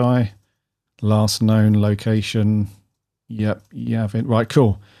Jedi, last known location. Yep, right,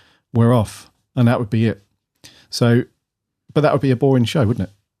 cool. We're off, and that would be it. So, but that would be a boring show, wouldn't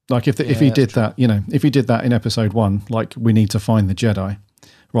it? Like if he did that, if he did that in episode 1, like we need to find the Jedi.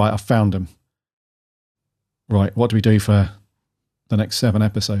 Right, I found them. Right, what do we do for the next 7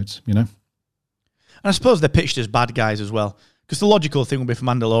 episodes, And I suppose they're pitched as bad guys as well. Because the logical thing would be for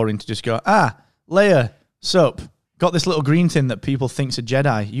Mandalorian to just go, Leia, sup, got this little green thing that people think's a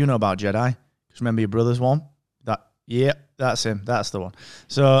Jedi. You know about Jedi. Because remember your brother's one? That's him. That's the one.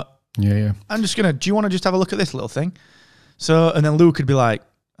 So yeah. I'm just going to, do you want to just have a look at this little thing? So, and then Luke could be like,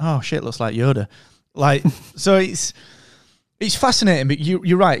 oh shit, looks like Yoda. Like, so it's fascinating, but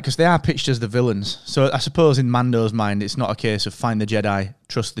you're right, because they are pitched as the villains. So I suppose in Mando's mind, it's not a case of find the Jedi,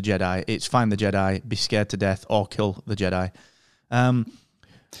 trust the Jedi. It's find the Jedi, be scared to death, or kill the Jedi.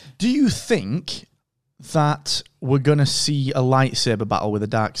 Do you think that we're going to see a lightsaber battle with a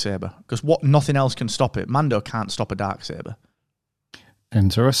darksaber? Because nothing else can stop it. Mando can't stop a darksaber.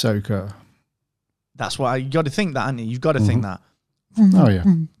 Enter Ahsoka. That's why you got to think that, haven't you? You've got to think that. Oh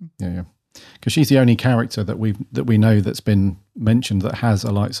yeah. Because she's the only character that we know that's been mentioned that has a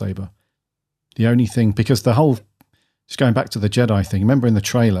lightsaber. The only thing, because the whole, just going back to the Jedi thing. Remember in the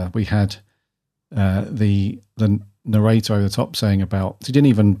trailer we had the narrator over the top saying about, she didn't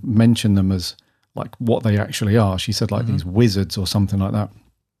even mention them as like what they actually are. She said like these wizards or something like that.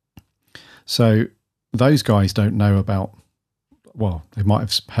 So those guys don't know about, well, they might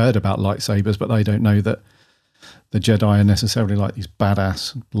have heard about lightsabers, but they don't know that the Jedi are necessarily like these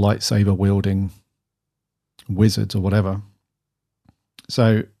badass lightsaber wielding wizards or whatever.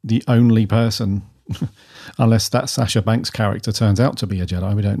 So the only person, unless that Sasha Banks character turns out to be a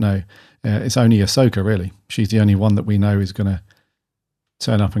Jedi, we don't know. It's only Ahsoka, really. She's the only one that we know is going to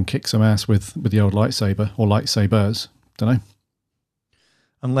turn up and kick some ass with the old lightsaber or lightsabers. Don't know.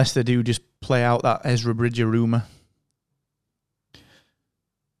 Unless they do just play out that Ezra Bridger rumour.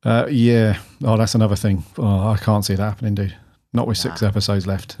 Yeah. Oh, that's another thing. Oh, I can't see that happening, dude. Not with 6 episodes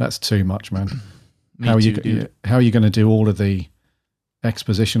left. That's too much, man. How are you going to do all of the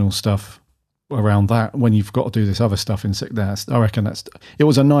expositional stuff around that when you've got to do this other stuff in 6 days? I reckon it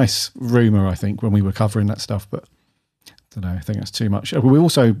was a nice rumour, I think, when we were covering that stuff, but I don't know. I think that's too much. We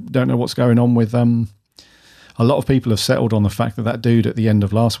also don't know what's going on with, a lot of people have settled on the fact that dude at the end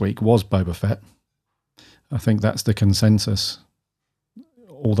of last week was Boba Fett. I think that's the consensus.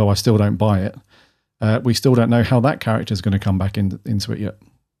 Although I still don't buy it. We still don't know how that character is going to come back into it yet.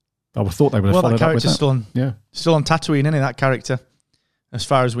 I thought they would have followed up with that. Still on Tatooine, isn't it, that character? As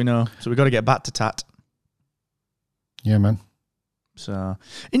far as we know. So we've got to get back to Tat. Yeah, man. So,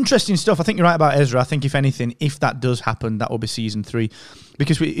 interesting stuff. I think you're right about Ezra. I think, if anything, if that does happen, that will be season 3.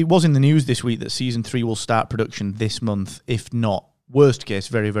 Because it was in the news this week that season 3 will start production this month, if not, worst case,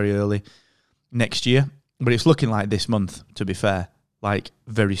 very, very early next year. But it's looking like this month, to be fair. Like,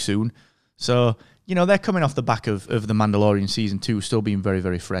 very soon. So, they're coming off the back of The Mandalorian Season 2 still being very,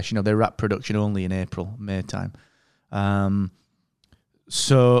 very fresh. They wrap production only in April, May time.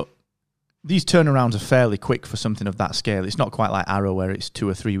 So, these turnarounds are fairly quick for something of that scale. It's not quite like Arrow where it's 2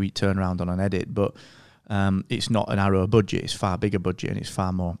 or 3 week turnaround on an edit, but it's not an Arrow budget. It's far bigger budget and it's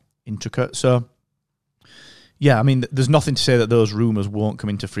far more intricate. So, yeah, I mean, there's nothing to say that those rumours won't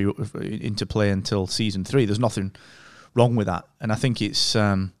come into play until Season 3. There's nothing wrong with that. And I think it's,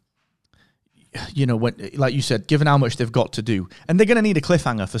 when, like you said, given how much they've got to do, and they're going to need a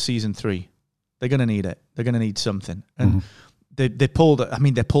cliffhanger for season 3. They're going to need it. They're going to need something. And they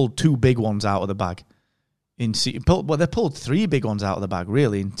pulled 2 big ones out of the bag. They pulled 3 big ones out of the bag,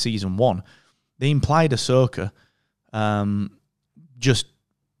 really, in season 1. They implied Ahsoka, just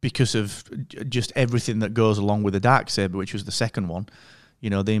because of just everything that goes along with the Darksaber, which was the second one.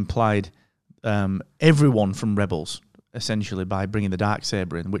 They implied everyone from Rebels, essentially, by bringing the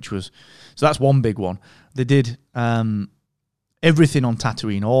Darksaber in, so that's one big one. They did everything on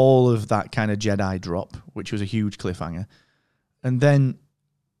Tatooine, all of that kind of Jedi drop, which was a huge cliffhanger. And then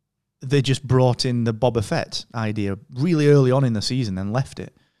they just brought in the Boba Fett idea really early on in the season and left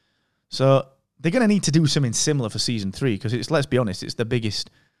it. So they're going to need to do something similar for season 3, because let's be honest, it's the biggest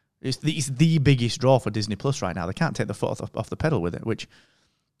It's the biggest draw for Disney Plus right now. They can't take the foot off the pedal with it, which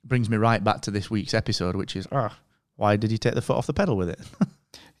brings me right back to this week's episode, which is, why did he take the foot off the pedal with it?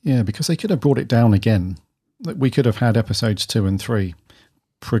 Yeah, because they could have brought it down again. We could have had episodes 2 and 3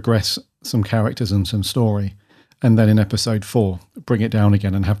 progress some characters and some story, and then in episode 4 bring it down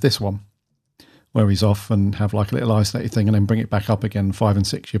again and have this one where he's off and have like a little isolated thing, and then bring it back up again. 5 and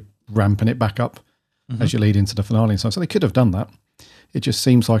 6, you're ramping it back up as you lead into the finale and stuff. So they could have done that. It just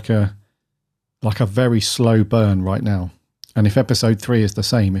seems like a very slow burn right now. And if episode 3 is the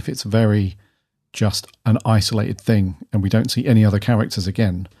same, if it's very just an isolated thing and we don't see any other characters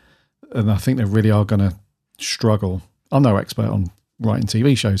again, then I think they really are going to struggle. I'm no expert on writing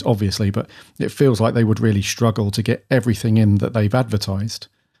TV shows, obviously, but it feels like they would really struggle to get everything in that they've advertised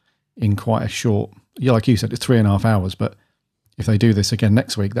in quite a short, like you said, it's 3.5 hours, but if they do this again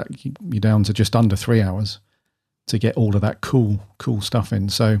next week, that you're down to just under 3 hours to get all of that cool stuff in.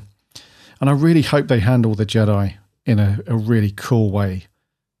 So, and I really hope they handle the Jedi in a really cool way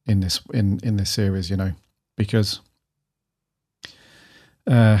in this series, you know, because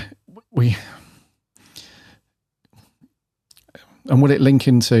we. And will it link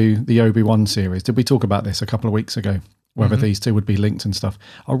into the Obi-Wan series? Did we talk about this a couple of weeks ago? Whether these two would be linked and stuff.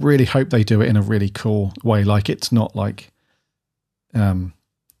 I really hope they do it in a really cool way. Like it's not like the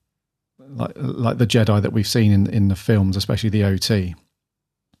Jedi that we've seen in the films, especially the OT,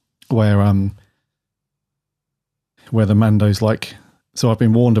 where the Mando's like, so I've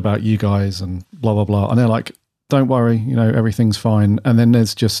been warned about you guys and blah blah blah, and they're like, don't worry, you know, everything's fine. And then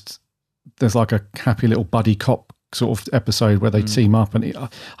there's like a happy little buddy cop sort of episode where they team up, and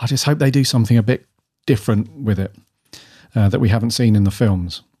I just hope they do something a bit different with it that we haven't seen in the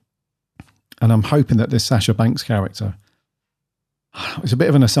films. And I'm hoping that this Sasha Banks character, it's a bit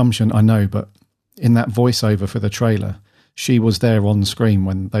of an assumption, I know, but in that voiceover for the trailer, she was there on screen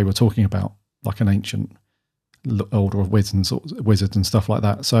when they were talking about like an ancient order of wizards and stuff like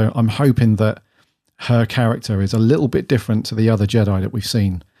that. So I'm hoping that her character is a little bit different to the other Jedi that we've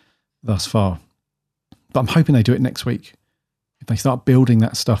seen thus far. But I'm hoping they do it next week. If they start building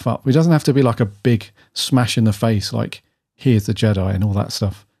that stuff up, it doesn't have to be like a big smash in the face, like here's the Jedi and all that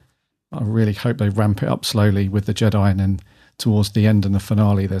stuff. I really hope they ramp it up slowly with the Jedi, and then towards the end and the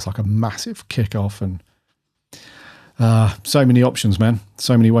finale, there's like a massive kickoff, and so many options, man.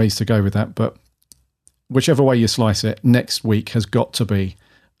 So many ways to go with that. But whichever way you slice it, next week has got to be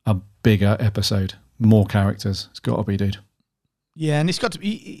a bigger episode, more characters. It's got to be, dude. Yeah, and it's got to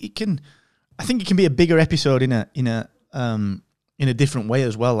be. I think it can be a bigger episode in a different way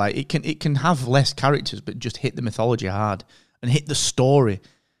as well. Like it can have less characters, but just hit the mythology hard and hit the story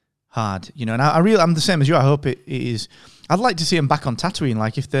hard. You know, and I'm the same as you. I hope it is. I'd like to see them back on Tatooine.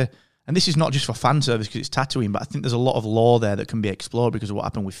 Like and this is not just for fan service because it's Tatooine, but I think there's a lot of lore there that can be explored because of what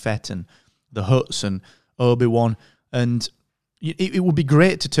happened with Fett and the Hutts and Obi-Wan. And it would be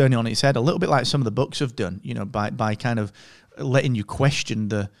great to turn it on its head, a little bit like some of the books have done, you know, by kind of letting you question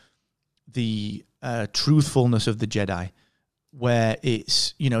the truthfulness of the Jedi, where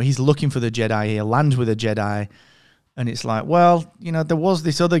it's, you know, he's looking for the Jedi, he lands with a Jedi, and it's like, well, you know, there was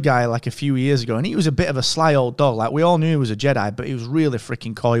this other guy like a few years ago, and he was a bit of a sly old dog. Like, we all knew he was a Jedi, but he was really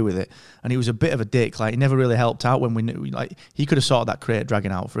freaking coy with it, and he was a bit of a dick. Like, he never really helped out when we knew, like, he could have sorted that crate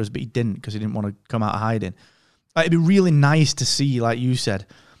dragon out for us, but he didn't because he didn't want to come out of hiding. Like, it'd be really nice to see, like you said,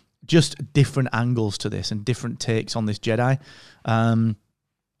 just different angles to this and different takes on this Jedi. And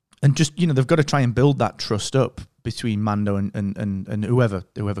just, you know, they've got to try and build that trust up between Mando and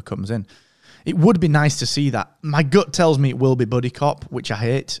whoever comes in. It would be nice to see that. My gut tells me it will be Buddy Cop, which I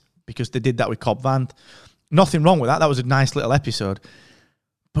hate because they did that with Cobb Vanth. Nothing wrong with that. That was a nice little episode.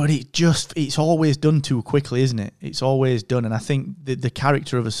 But it's always done too quickly, isn't it? It's always done. And I think the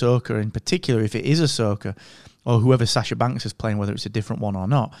character of Ahsoka in particular, if it is Ahsoka or whoever Sasha Banks is playing, whether it's a different one or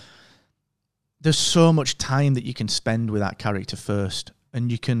not, there's so much time that you can spend with that character first. And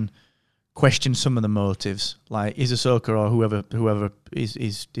you can question some of the motives, like is Ahsoka or whoever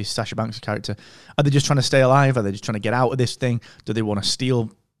is Sasha Banks' character, are they just trying to stay alive? Are they just trying to get out of this thing? Do they want to steal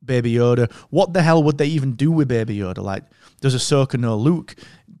Baby Yoda? What the hell would they even do with Baby Yoda? Like, does Ahsoka know Luke?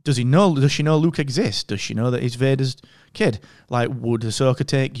 Does she know Luke exists? Does she know that he's Vader's kid? Like, would Ahsoka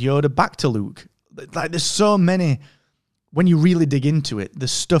take Yoda back to Luke? Like, there's so many. When you really dig into it,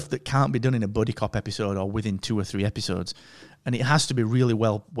 there's stuff that can't be done in a buddy cop episode or within 2 or 3 episodes. And it has to be really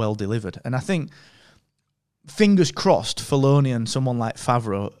well delivered. And I think, fingers crossed, Filoni and someone like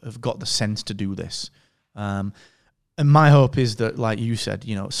Favreau have got the sense to do this. And my hope is that, like you said,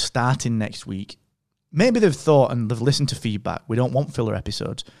 you know, starting next week, maybe they've thought and they've listened to feedback. We don't want filler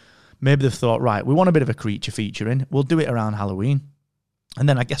episodes. Maybe they've thought, right, we want a bit of a creature feature in. We'll do it around Halloween. And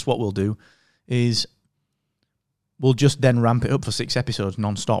then I guess what we'll do is we'll just then ramp it up for 6 episodes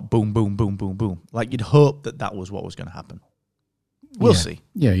non-stop. Boom, boom, boom, boom, boom. Like, you'd hope that was what was going to happen. We'll see.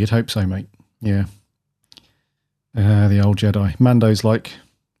 Yeah, you'd hope so, mate. Yeah. The old Jedi. Mando's like,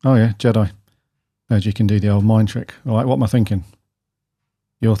 oh yeah, Jedi. As you can do the old mind trick. All right, what am I thinking?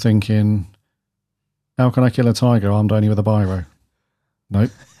 You're thinking, how can I kill a tiger armed only with a biro?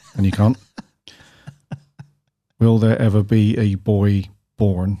 Nope, and you can't. Will there ever be a boy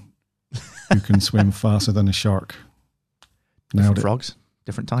born who can swim faster than a shark? Nailed it. Frogs,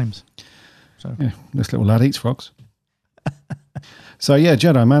 different times. So yeah, this little lad eats frogs. So yeah,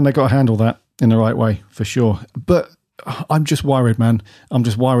 Jedi, man, they got to handle that in the right way for sure. But I'm just worried, man. I'm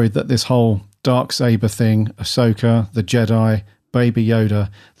just worried that this whole Darksaber thing, Ahsoka, the Jedi, Baby Yoda,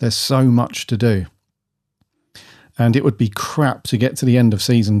 there's so much to do. And it would be crap to get to the end of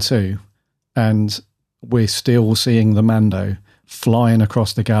season 2 and we're still seeing the Mando flying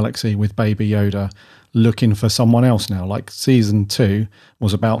across the galaxy with Baby Yoda looking for someone else now. Like season 2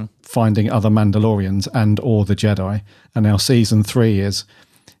 was about finding other Mandalorians and or the Jedi. And now season 3 is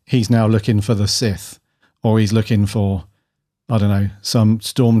he's now looking for the Sith, or he's looking for, I don't know, some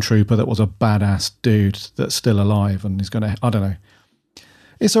stormtrooper that was a badass dude that's still alive and he's going to, I don't know.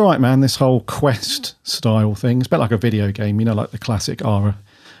 It's all right, man, this whole quest style thing. It's a bit like a video game, you know, like the classic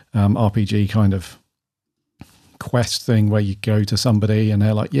RPG kind of quest thing where you go to somebody and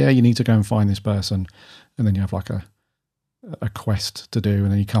they're like, yeah, you need to go and find this person. And then you have like a quest to do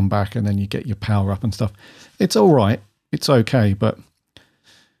and then you come back and then you get your power up and stuff. It's all right. It's okay. But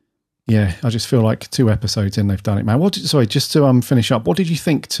yeah, I just feel like 2 episodes in, they've done it, man. Sorry, just to finish up, what did you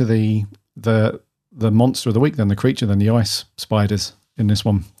think to the monster of the week then, the creature then, the ice spiders in this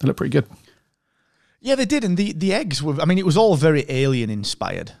one? They look pretty good. Yeah, they did, and the eggs were, I mean, it was all very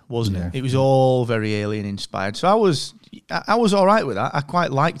alien-inspired, wasn't it? It was all very alien-inspired. So I was all right with that. I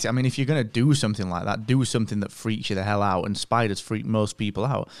quite liked it. I mean, if you're going to do something like that, do something that freaks you the hell out, and spiders freak most people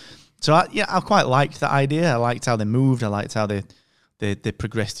out. So, I quite liked that idea. I liked how they moved. I liked how they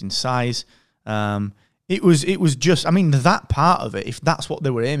progressed in size. It was just, I mean, that part of it, if that's what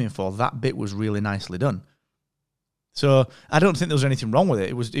they were aiming for, that bit was really nicely done. So I don't think there was anything wrong with it.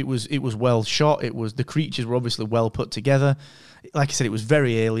 It was well shot. The creatures were obviously well put together. Like I said, it was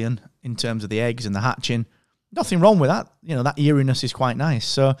very alien in terms of the eggs and the hatching. Nothing wrong with that. You know, that eeriness is quite nice.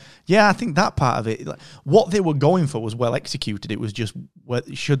 So yeah, I think that part of it, what they were going for was well executed. It was just,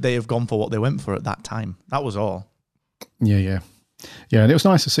 should they have gone for what they went for at that time? That was all. Yeah. And it was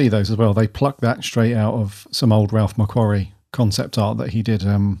nice to see those as well. They plucked that straight out of some old Ralph McQuarrie concept art that he did.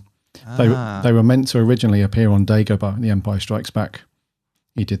 They were meant to originally appear on Dagobah, The Empire Strikes Back.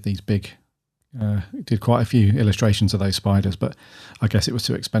 He did these big, did quite a few illustrations of those spiders, but I guess it was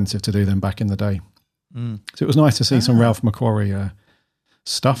too expensive to do them back in the day. So it was nice to see some Ralph McQuarrie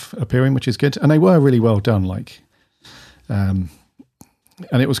stuff appearing, which is good. And they were really well done. And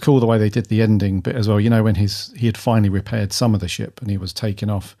it was cool the way they did the ending bit as well. You know, when he had finally repaired some of the ship and he was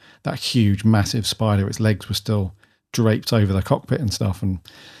taking off that huge, massive spider, its legs were still draped over the cockpit and stuff and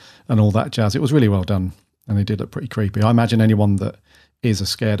all that jazz. It was really well done, and they did look pretty creepy. I imagine anyone that is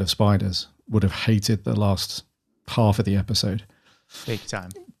scared of spiders would have hated the last half of the episode. Big time.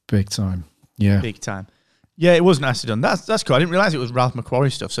 Yeah. Big time. Yeah, it was nicely done. That's cool. I didn't realise it was Ralph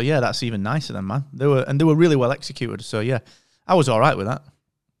McQuarrie stuff. So yeah, that's even nicer then, man. They were really well executed. So yeah, I was all right with that.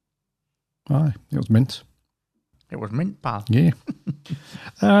 Aye, it was mint. It was mint, pal. Yeah.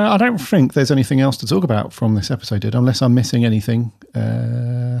 I don't think there's anything else to talk about from this episode, unless I'm missing anything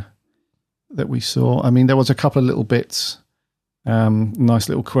that we saw. I mean, there was a couple of little bits, nice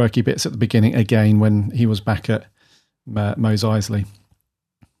little quirky bits at the beginning, again, when he was back at Mos Eisley.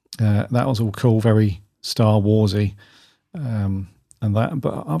 That was all cool, very Star Warsy, and that.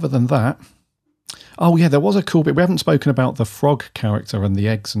 But other than that, oh yeah, there was a cool bit. We haven't spoken about the frog character and the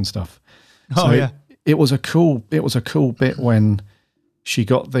eggs and stuff. Oh so yeah, it was a cool bit when she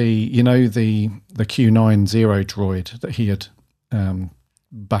got the Q9 Zero droid that he had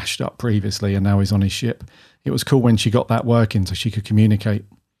bashed up previously, and now he's on his ship. It was cool when she got that working so she could communicate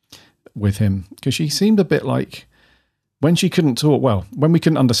with him, because she seemed a bit like, when she couldn't talk, well, when we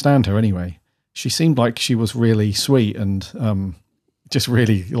couldn't understand her anyway, she seemed like she was really sweet and just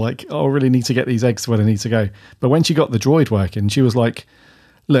really like, oh, I really need to get these eggs to where they need to go. But when she got the droid working, she was like,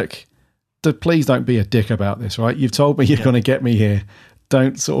 look, please don't be a dick about this, right? You've told me you're going to get me here.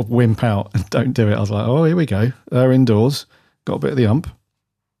 Don't sort of wimp out and don't do it. I was like, oh, here we go. They're indoors. Got a bit of the ump.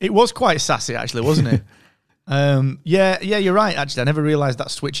 It was quite sassy, actually, wasn't it? Yeah, you're right, actually. I never realised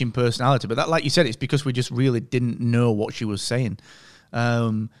that switch in personality. But that, like you said, it's because we just really didn't know what she was saying.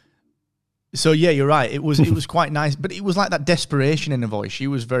 So yeah, you're right. It was quite nice, but it was like that desperation in her voice. She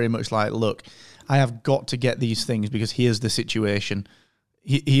was very much like, "Look, I have got to get these things because here's the situation.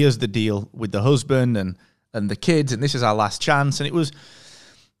 Here's the deal with the husband and the kids, and this is our last chance." And it was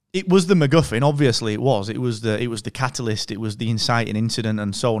the MacGuffin. Obviously, it was the catalyst. It was the inciting incident,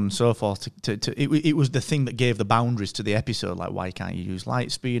 and so on and so forth. It was the thing that gave the boundaries to the episode. Like, why can't you use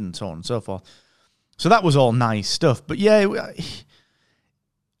light speed and so on and so forth. So that was all nice stuff. But yeah.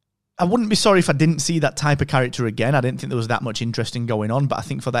 I wouldn't be sorry if I didn't see that type of character again. I didn't think there was that much interesting going on, but I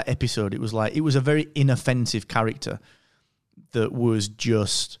think for that episode, it was a very inoffensive character that was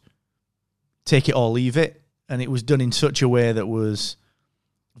just take it or leave it, and it was done in such a way that was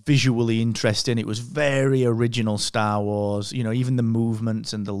visually interesting. It was very original Star Wars, even the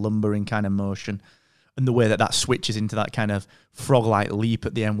movements and the lumbering kind of motion, and the way that switches into that kind of frog-like leap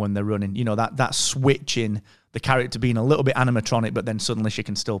at the end when they're running. That switch in the character being a little bit animatronic, but then suddenly she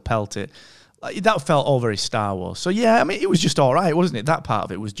can still pelt it. That felt all very Star Wars. So yeah, I mean, it was just all right, wasn't it? That part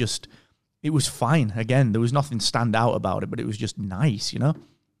of it was fine. Again, there was nothing stand out about it, but it was just nice,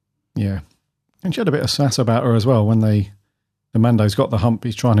 Yeah. And she had a bit of sass about her as well when the Mando's got the hump,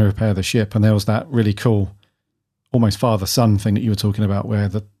 he's trying to repair the ship, and there was that really cool, almost father-son thing that you were talking about where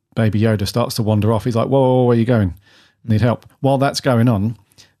the Baby Yoda starts to wander off. He's like, whoa, where are you going? Need help. While that's going on,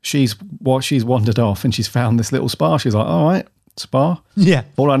 she's wandered off and she's found this little spa. She's like, all right, spa. Yeah.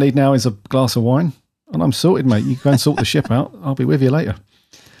 All I need now is a glass of wine and I'm sorted, mate. You go and sort the ship out. I'll be with you later.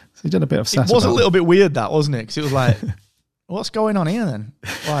 So he did a bit of sass. It was a little bit weird, that, wasn't it? Because it was like, what's going on here then?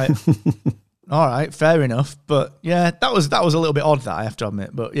 Like, all right, fair enough. But yeah, that was a little bit odd, that I have to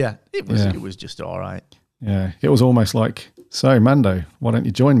admit. But yeah, it was just all right. Yeah, it was almost like, so Mando, why don't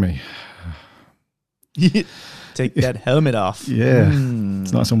you join me? Take that helmet off. Yeah,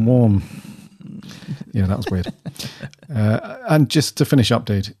 It's nice and warm. Yeah, that was weird. And just to finish up,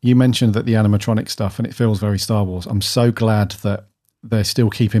 dude, you mentioned that the animatronic stuff, and it feels very Star Wars. I'm so glad that they're still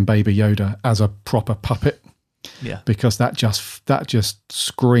keeping Baby Yoda as a proper puppet. Yeah, because that just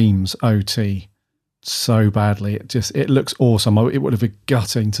screams OT so badly. It looks awesome. It would have been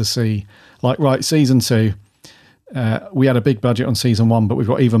gutting to see, like, right, season 2. We had a big budget on season 1, but we've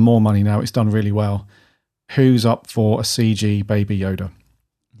got even more money now. It's done really well. Who's up for a CG Baby Yoda?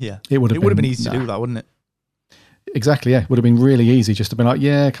 Yeah, it would have been easy to do that, wouldn't it? Exactly. Yeah, it would have been really easy just to be like,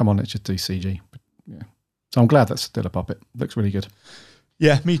 yeah, come on, let's just do CG. But, yeah, so I'm glad that's still a puppet. Looks really good.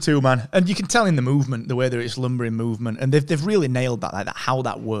 Yeah, me too, man. And you can tell in the movement, the way that it's lumbering movement, and they've really nailed that, like that, how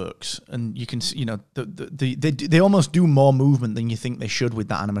that works. And you can, they almost do more movement than you think they should with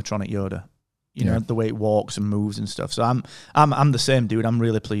that animatronic Yoda. The way it walks and moves and stuff. So I'm the same, dude. I'm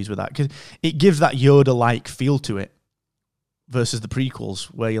really pleased with that because it gives that Yoda-like feel to it versus the prequels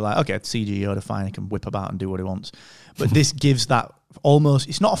where you're like, okay, it's CG Yoda, fine, he can whip about and do what he wants. But this gives that almost,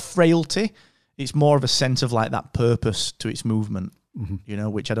 it's not a frailty, it's more of a sense of like that purpose to its movement,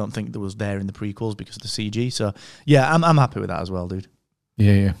 which I don't think there was there in the prequels because of the CG. So yeah, I'm happy with that as well, dude.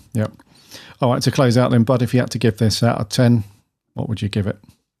 Yeah. All right, to close out then, bud, if you had to give this out of 10, what would you give it?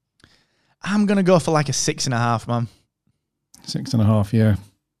 I'm going to go for like a 6.5, man. 6.5, yeah.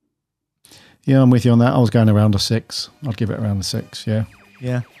 Yeah, I'm with you on that. I was going around a 6. I'd give it around the 6, yeah.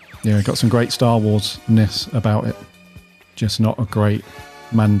 Yeah. Yeah, got some great Star Wars-ness about it. Just not a great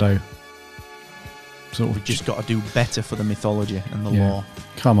Mando. We've just got to do better for the mythology and the lore.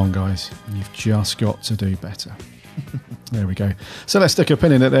 Come on, guys. You've just got to do better. There we go. So let's stick a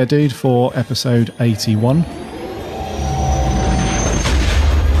pin in it there, dude, for episode 81.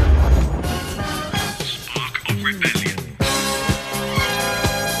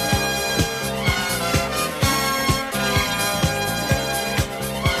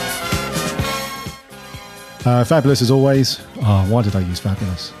 Fabulous as always. Oh, why did I use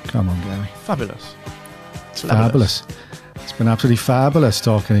fabulous? Come on, Gary. Fabulous. It's fabulous. It's been absolutely fabulous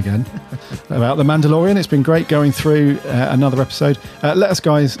talking again about The Mandalorian. It's been great going through another episode. Let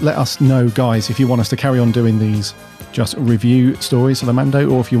us know, guys, if you want us to carry on doing these just review stories of the Mando,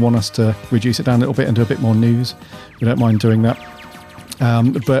 or if you want us to reduce it down a little bit and do a bit more news. We don't mind doing that.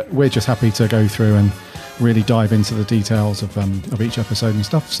 But we're just happy to go through and really dive into the details of each episode and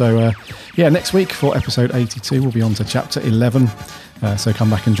stuff. So next week for episode 82 we'll be on to chapter 11, so come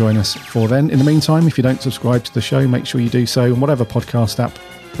back and join us for then. In the meantime, if you don't subscribe to the show, make sure you do so on whatever podcast app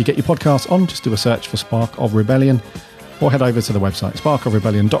you get your podcasts on. Just do a search for Spark of Rebellion or head over to the website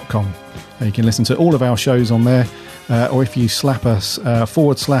sparkofrebellion.com. You can listen to all of our shows on there, or if you slap us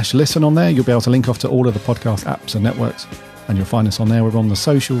 /listen on there, you'll be able to link off to all of the podcast apps and networks. And you'll find us on there. We're on the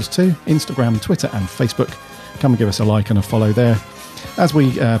socials too, Instagram, Twitter and Facebook. Come and give us a like and a follow there as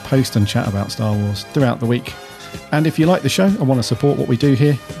we post and chat about Star Wars throughout the week. And if you like the show and want to support what we do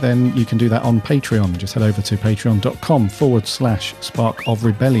here, then you can do that on Patreon. Just head over to patreon.com/Spark of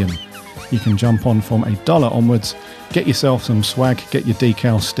Rebellion. You can jump on from $1 onwards, get yourself some swag, get your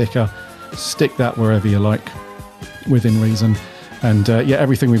decal sticker, stick that wherever you like, within reason. And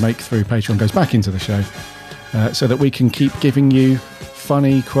everything we make through Patreon goes back into the show so that we can keep giving you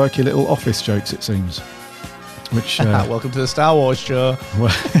funny, quirky little office jokes, it seems. Which welcome to the Star Wars show.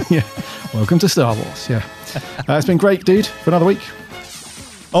 Well, yeah, welcome to Star Wars. Yeah, it's been great, dude, for another week.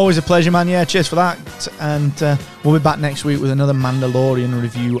 Always a pleasure, man. Yeah, cheers for that. And we'll be back next week with another Mandalorian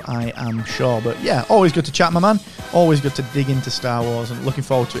review, I am sure. But yeah, always good to chat, my man. Always good to dig into Star Wars, and looking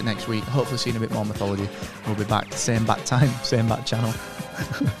forward to it next week. Hopefully seeing a bit more mythology. We'll be back, same bat time, same bat channel.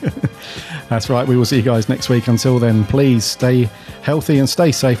 That's right. We will see you guys next week. Until then, please stay healthy and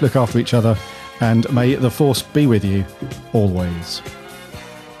stay safe. Look after each other. And may the Force be with you always.